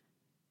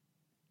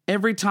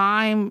 every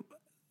time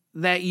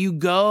that you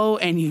go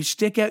and you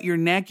stick out your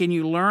neck and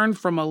you learn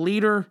from a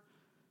leader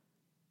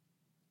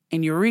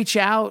and you reach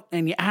out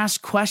and you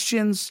ask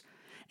questions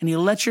and you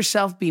let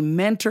yourself be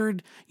mentored,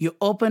 you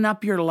open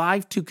up your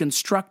life to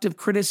constructive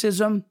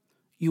criticism,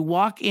 you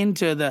walk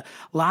into the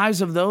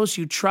lives of those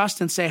you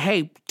trust and say,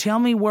 hey, tell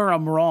me where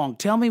I'm wrong.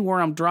 Tell me where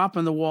I'm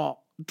dropping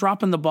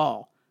the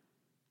ball.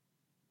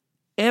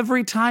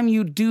 Every time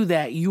you do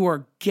that, you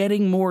are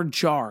getting more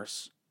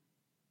jars.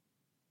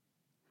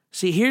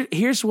 See,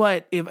 here's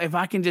what, if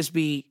I can just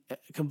be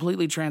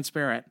completely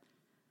transparent,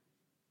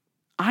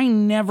 I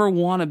never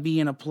want to be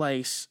in a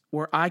place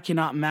where I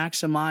cannot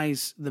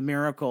maximize the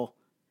miracle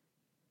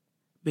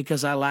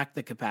because I lack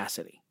the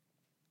capacity.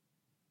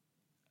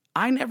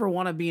 I never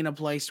want to be in a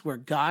place where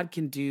God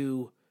can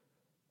do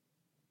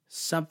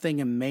something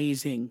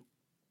amazing,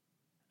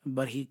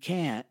 but he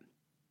can't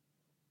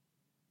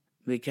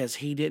because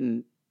he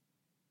didn't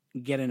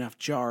get enough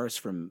jars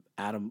from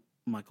Adam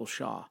Michael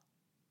Shaw.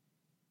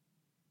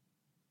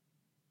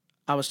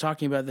 I was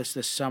talking about this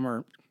last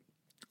summer,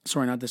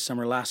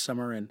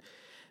 and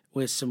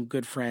with some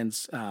good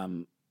friends,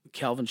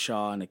 Kelvin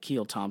Shaw and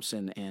Akil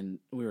Thompson, and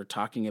we were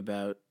talking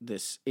about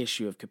this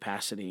issue of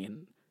capacity.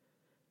 And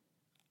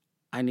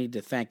I need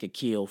to thank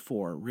Akil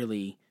for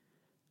really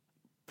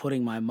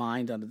putting my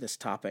mind onto this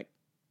topic.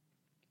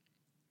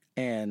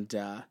 And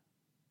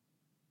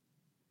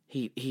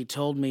he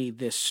told me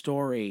this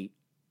story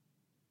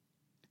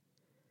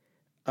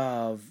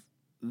of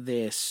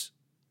this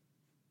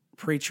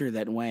preacher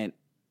that went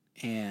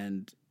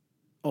and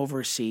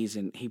overseas,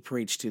 and he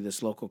preached to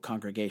this local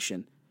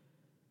congregation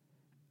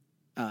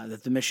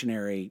that the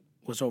missionary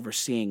was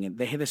overseeing, and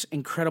they had this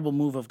incredible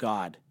move of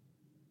God.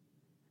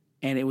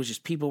 And it was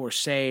just people were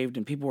saved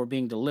and people were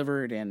being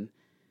delivered, and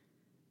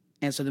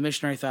so the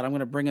missionary thought, I'm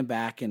going to bring him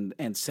back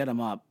and set him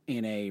up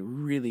in a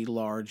really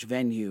large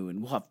venue,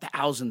 and we'll have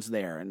thousands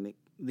there. And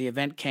the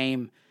event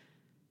came,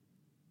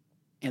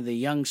 and the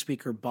young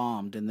speaker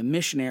bombed, and the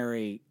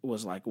missionary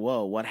was like,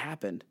 whoa, what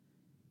happened?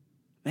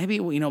 Maybe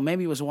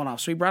it was a one-off.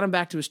 So he brought him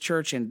back to his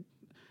church, and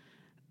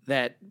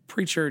that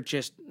preacher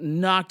just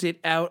knocked it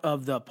out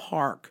of the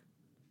park.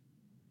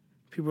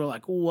 People were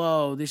like,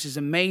 whoa, this is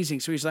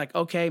amazing. So he's like,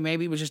 okay,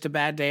 maybe it was just a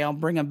bad day. I'll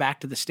bring him back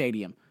to the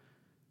stadium.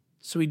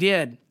 So he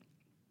did.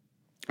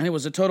 And it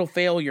was a total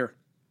failure.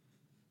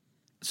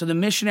 So the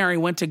missionary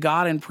went to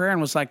God in prayer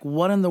and was like,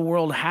 what in the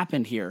world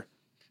happened here?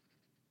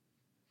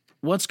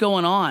 What's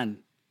going on?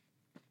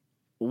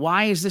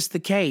 Why is this the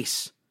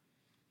case?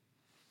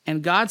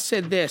 And God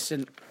said this,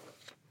 and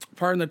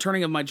pardon the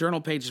turning of my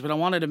journal pages, but I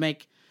wanted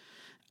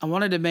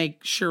to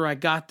make sure I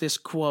got this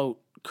quote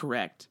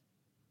correct.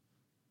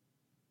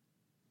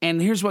 And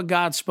here's what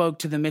God spoke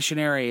to the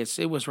missionary.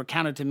 It was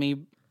recounted to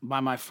me by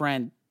my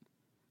friend.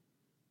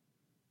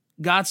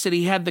 God said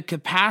he had the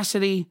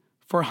capacity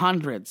for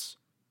hundreds,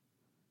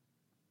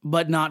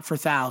 but not for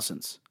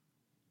thousands.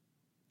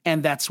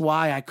 And that's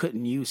why I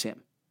couldn't use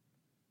him.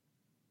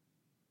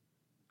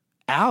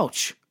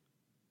 Ouch.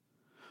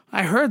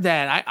 I heard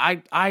that.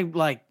 I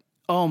like,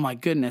 oh my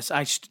goodness.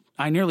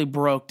 I nearly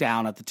broke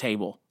down at the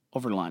table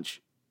over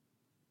lunch.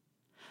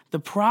 The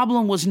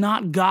problem was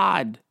not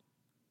God.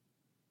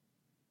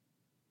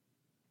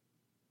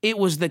 It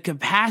was the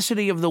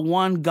capacity of the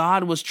one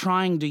God was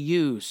trying to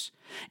use.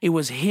 It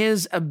was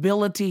his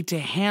ability to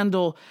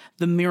handle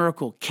the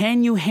miracle.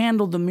 Can you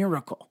handle the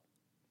miracle?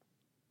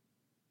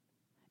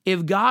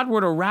 If God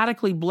were to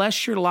radically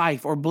bless your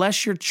life or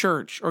bless your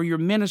church or your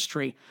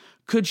ministry,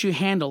 could you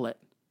handle it?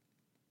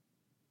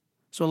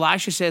 So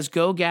Elisha says,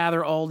 go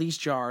gather all these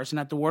jars. And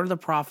at the word of the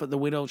prophet, the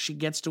widow, she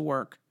gets to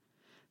work.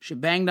 She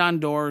banged on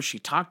doors. She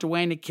talked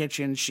away in the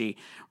kitchen. She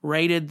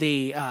raided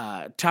the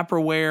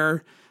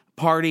Tupperware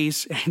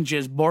parties and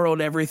just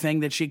borrowed everything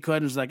that she could.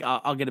 And was like,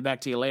 I'll get it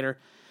back to you later.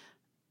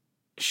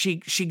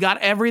 She got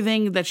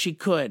everything that she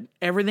could,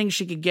 everything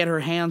she could get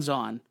her hands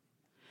on.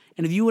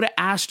 And if you would have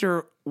asked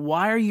her,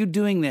 why are you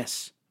doing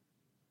this?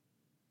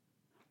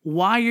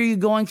 Why are you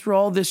going through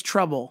all this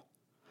trouble?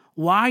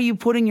 Why are you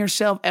putting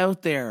yourself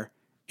out there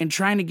and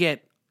trying to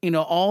get,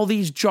 all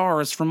these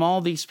jars from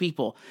all these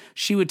people?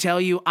 She would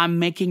tell you, I'm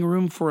making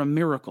room for a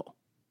miracle.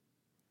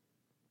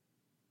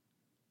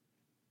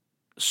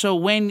 So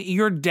when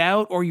your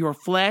doubt or your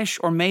flesh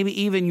or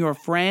maybe even your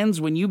friends,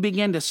 when you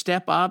begin to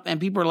step up and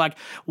people are like,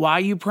 why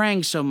are you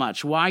praying so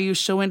much? Why are you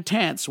so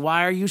intense?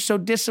 Why are you so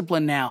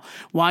disciplined now?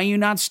 Why are you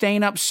not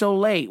staying up so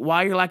late?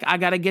 Why you're like, I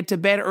got to get to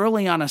bed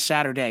early on a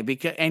Saturday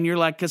and you're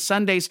like, because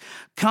Sunday's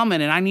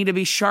coming and I need to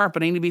be sharp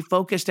and I need to be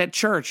focused at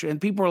church. And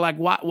people are like,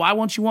 why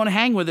won't you want to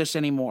hang with us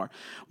anymore?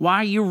 Why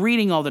are you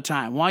reading all the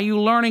time? Why are you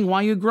learning?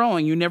 Why are you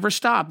growing? You never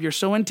stop. You're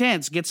so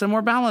intense. Get some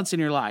more balance in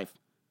your life.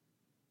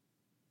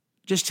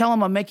 Just tell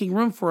them I'm making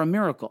room for a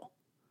miracle.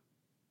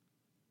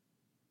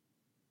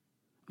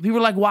 People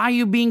are like, why are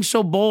you being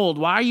so bold?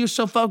 Why are you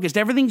so focused?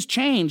 Everything's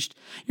changed.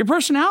 Your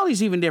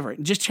personality's even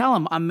different. Just tell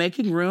them I'm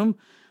making room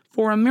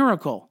for a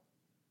miracle.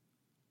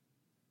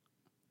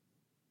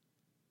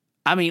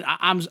 I mean,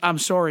 I'm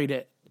sorry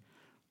to,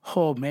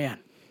 oh man.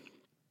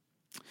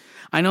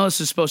 I know this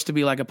is supposed to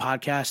be like a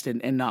podcast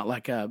and not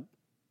like a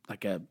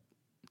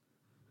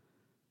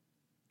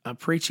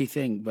preachy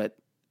thing, but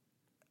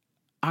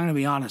I'm going to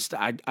be honest.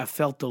 I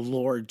felt the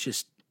Lord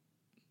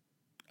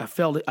I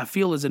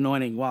feel his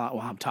anointing while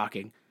I'm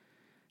talking.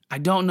 I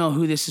don't know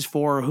who this is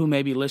for or who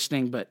may be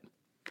listening, but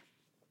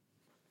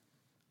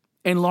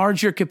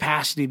enlarge your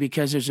capacity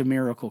because there's a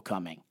miracle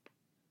coming.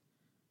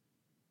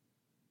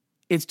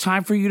 It's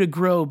time for you to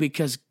grow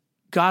because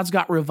God's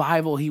got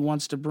revival he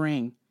wants to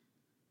bring.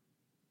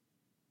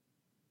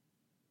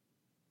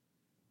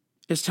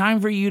 It's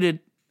time for you to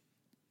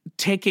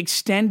take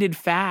extended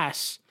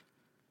fasts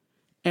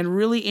and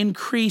really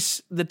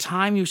increase the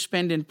time you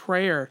spend in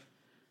prayer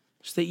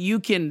so that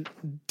you can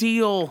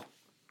deal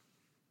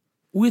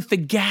with the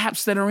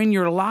gaps that are in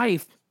your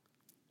life.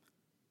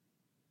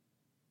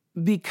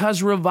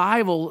 Because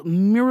revival,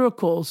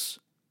 miracles,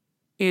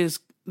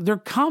 they're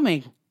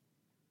coming.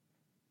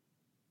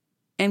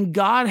 And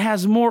God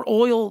has more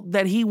oil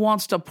that he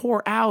wants to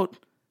pour out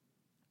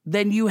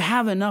than you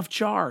have enough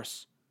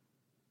jars.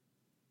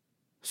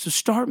 So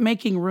start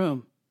making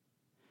room.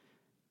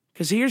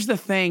 Because here's the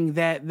thing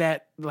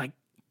that like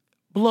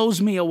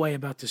blows me away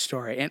about this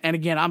story. And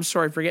again, I'm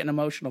sorry for getting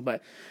emotional,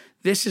 but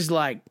this is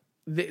like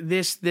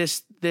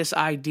this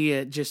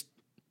idea just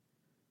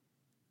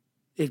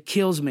it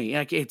kills me.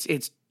 Like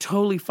it's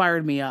totally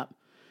fired me up.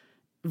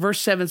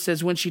 Verse 7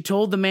 says, when she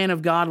told the man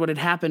of God what had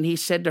happened, he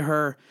said to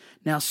her,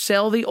 now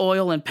sell the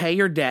oil and pay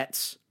your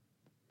debts,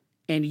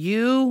 and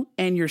you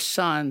and your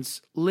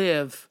sons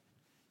live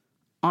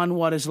on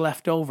what is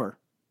left over.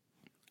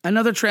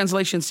 Another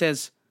translation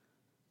says,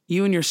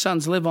 you and your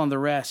sons live on the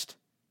rest.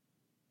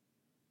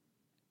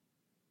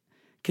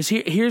 Because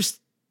here's,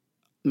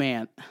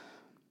 man,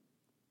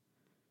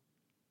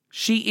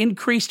 she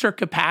increased her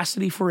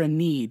capacity for a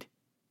need.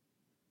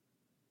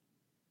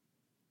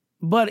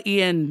 But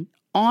in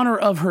honor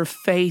of her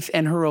faith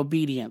and her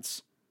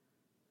obedience,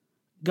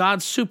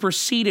 God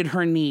superseded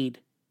her need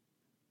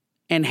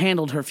and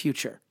handled her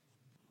future.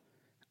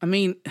 I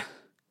mean,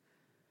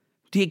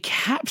 do you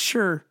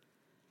capture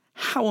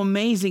how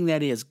amazing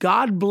that is?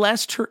 God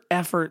blessed her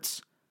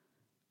efforts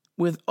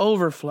with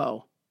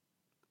overflow.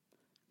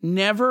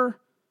 Never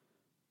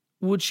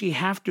would she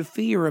have to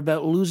fear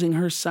about losing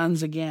her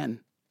sons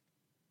again.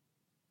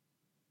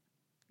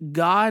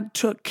 God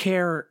took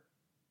care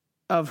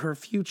of her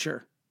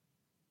future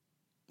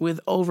with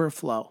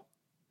overflow.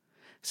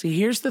 See,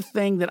 here's the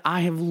thing that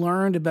I have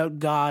learned about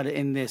God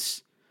in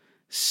this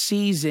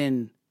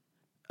season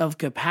of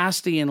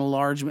capacity and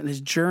enlargement, this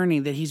journey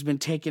that he's been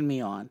taking me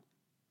on.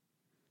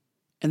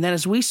 And that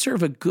is we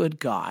serve a good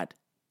God.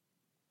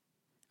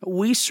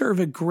 We serve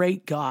a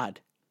great God.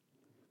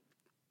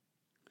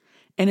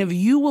 And if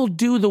you will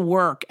do the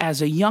work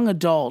as a young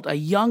adult, a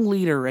young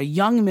leader, a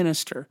young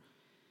minister,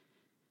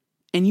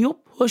 and you'll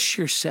push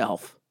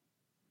yourself,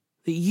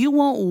 that you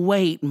won't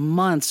wait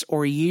months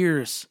or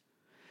years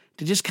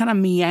to just kind of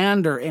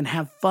meander and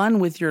have fun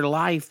with your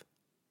life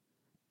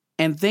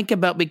and think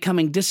about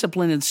becoming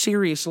disciplined and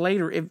serious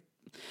later. If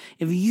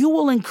you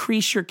will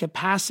increase your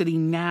capacity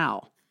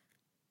now,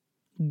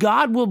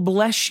 God will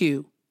bless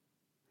you.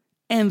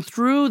 And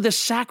through the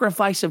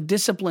sacrifice of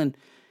discipline,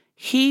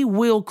 he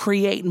will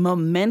create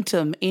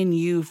momentum in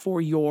you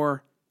for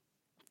your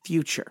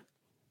future.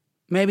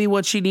 Maybe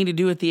what you need to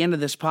do at the end of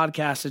this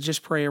podcast is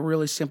just pray a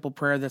really simple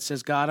prayer that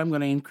says, God, I'm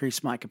going to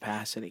increase my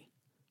capacity.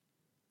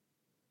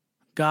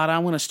 God, I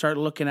want to start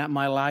looking at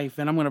my life,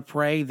 and I'm going to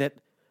pray that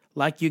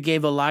like you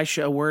gave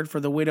Elisha a word for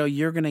the widow,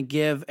 you're going to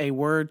give a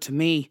word to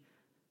me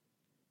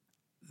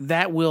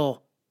that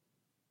will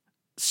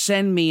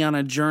send me on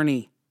a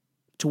journey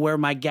to where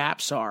my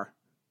gaps are.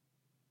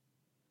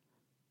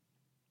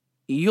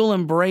 You'll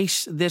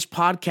embrace this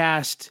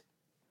podcast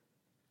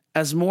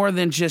as more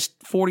than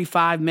just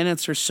 45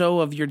 minutes or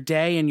so of your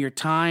day and your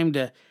time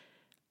to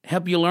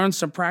help you learn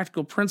some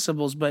practical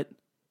principles, but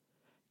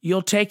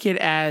you'll take it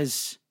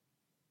as,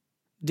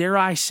 dare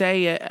I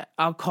say,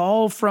 I'll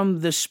call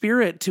from the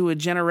Spirit to a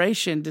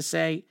generation to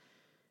say,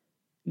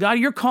 God,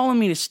 you're calling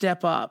me to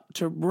step up,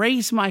 to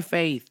raise my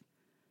faith,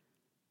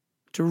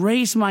 to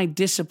raise my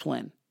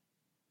discipline.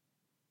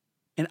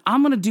 And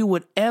I'm going to do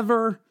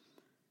whatever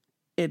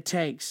it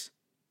takes.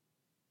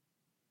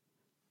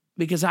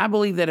 Because I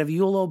believe that if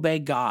you'll obey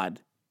God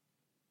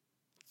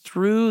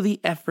through the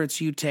efforts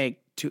you take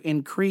to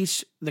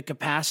increase the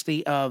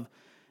capacity of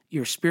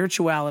your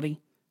spirituality,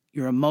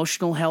 your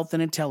emotional health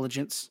and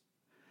intelligence,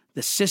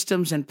 the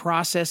systems and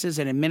processes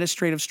and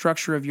administrative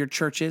structure of your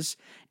churches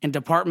and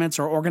departments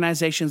or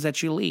organizations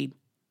that you lead,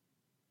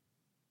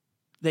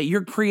 that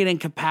you're creating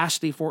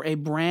capacity for a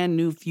brand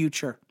new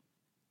future,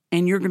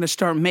 and you're going to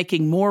start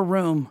making more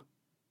room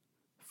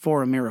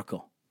for a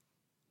miracle.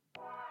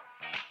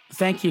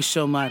 Thank you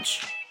so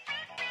much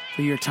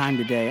for your time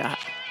today.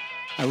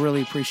 I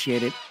really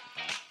appreciate it.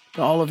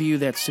 To all of you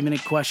that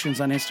submitted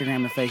questions on Instagram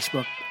and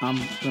Facebook, I'm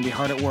going to be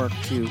hard at work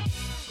to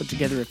put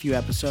together a few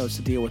episodes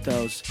to deal with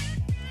those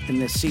in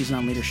this season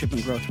on leadership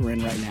and growth we're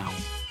in right now.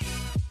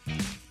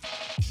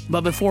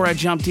 But before I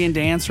jumped into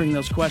answering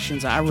those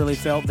questions, I really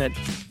felt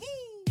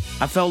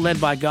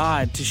led by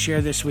God to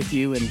share this with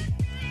you, and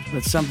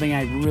it's something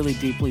I really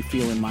deeply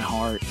feel in my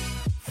heart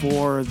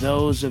for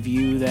those of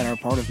you that are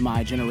part of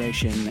my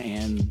generation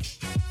and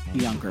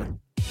younger.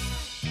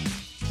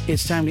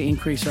 It's time to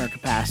increase our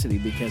capacity,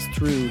 because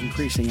through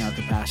increasing our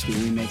capacity,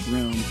 we make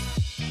room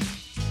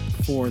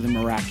for the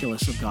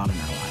miraculous of God in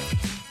our life.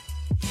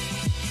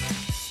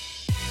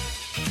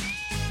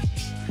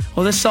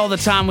 Well, this is all the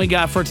time we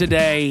got for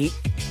today.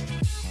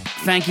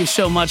 Thank you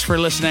so much for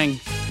listening.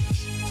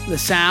 The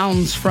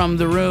sounds from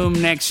the room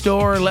next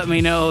door let me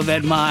know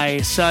that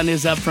my son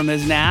is up from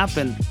his nap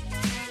and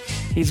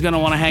he's going to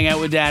want to hang out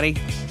with Daddy.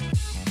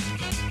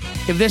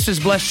 If this has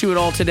blessed you at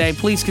all today,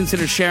 please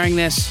consider sharing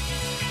this.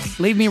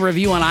 Leave me a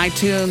review on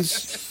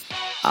iTunes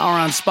or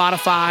on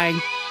Spotify.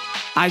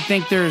 I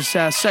think there's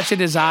such a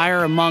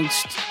desire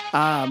amongst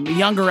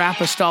younger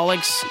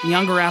apostolics,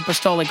 younger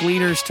apostolic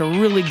leaders to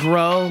really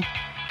grow.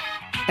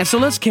 And so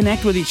let's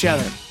connect with each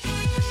other.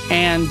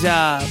 And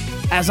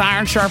as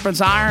iron sharpens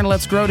iron,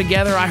 let's grow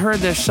together. I heard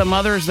there's some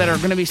others that are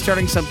going to be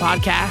starting some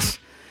podcasts.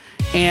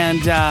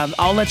 And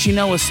I'll let you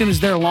know as soon as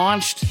they're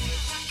launched.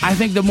 I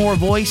think the more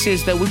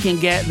voices that we can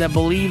get that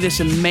believe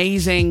this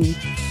amazing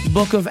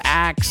Book of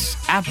Acts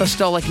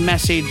apostolic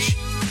message,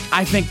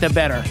 I think the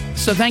better.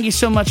 So thank you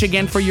so much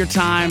again for your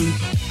time.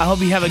 I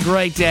hope you have a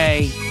great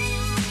day.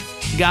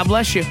 God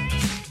bless you.